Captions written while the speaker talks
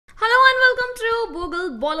To बूगल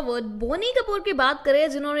Bollywood. Boney Kapoor की बात करें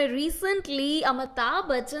जिन्होंने recently Amitabh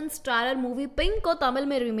Bachchan starrer movie pink को तमिल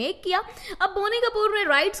में रीमेक किया। अब बोनी कपूर ने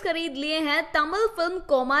राइट्स खरीद लिए हैं तमिल फिल्म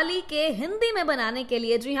कोमाली के हिंदी में बनाने के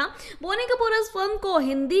लिए। जी हाँ, बोनी कपूर इस फिल्म को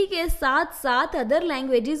हिंदी के साथ साथ अदर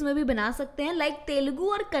लैंग्वेजेस में भी बना सकते हैं, लाइक तेलुगु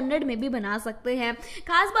और कन्नड़ में भी बना सकते हैं।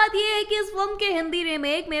 खास बात यह है कि इस फिल्म के हिंदी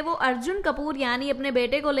रीमेक में वो अर्जुन कपूर यानी अपने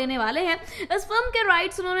बेटे को लेने वाले हैं। इस फिल्म के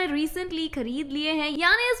राइट्स उन्होंने रिसेंटली खरीद लिए हैं,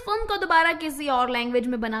 यानी इस फिल्म को दोबारा किसी और लैंग्वेज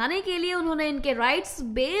में बनाने के लिए उन्होंने इनके राइट्स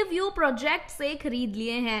बेव्यू प्रोजेक्ट से खरीद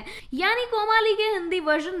लिए हैं। यानी कोमाली के हिंदी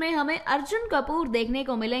वर्जन में हमें अर्जुन कपूर देखने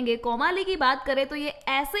को मिलेंगे। कोमाली की बात करें तो ये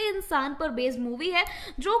ऐसे इंसान पर बेस्ड मूवी है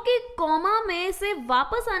जो कि कोमा में से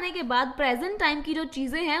वापस आने के बाद प्रेजेंट टाइम की जो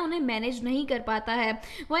चीजें हैं उन्हें मैनेज नहीं कर पाता है।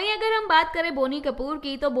 वहीं अगर हम बात करें बोनी कपूर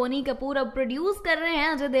की, तो बोनी कपूर अब प्रोड्यूस कर रहे हैं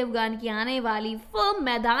अजय देवगन की आने वाली फिल्म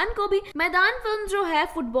मैदान को भी। मैदान फिल्म जो है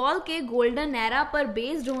फुटबॉल के गोल्डन एरा पर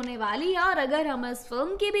बेस्ड होने वाली है। और अगर हम इस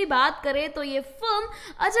फिल्म की भी बात करें तो ये फिल्म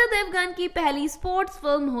अजय देवगन की पहली स्पोर्ट्स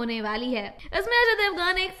फिल्म होने वाली है। इसमें अजय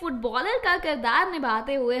देवगन एक फुटबॉलर का किरदार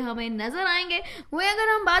निभाते हुए हमें नजर आएंगे। वहीं अगर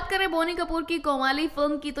हम बात करें बोनी कपूर की कोमाली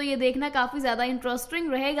फिल्म की, तो ये देखना काफी ज्यादा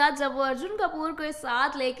इंटरेस्टिंग रहेगा जब वो अर्जुन कपूर को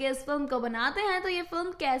साथ लेके इस फिल्म को बनाते हैं तो ये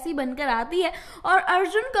फिल्म कैसी बनकर आती है और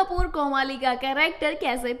अर्जुन कपूर कोमाली का कैरेक्टर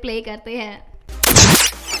कैसे प्ले करते हैं।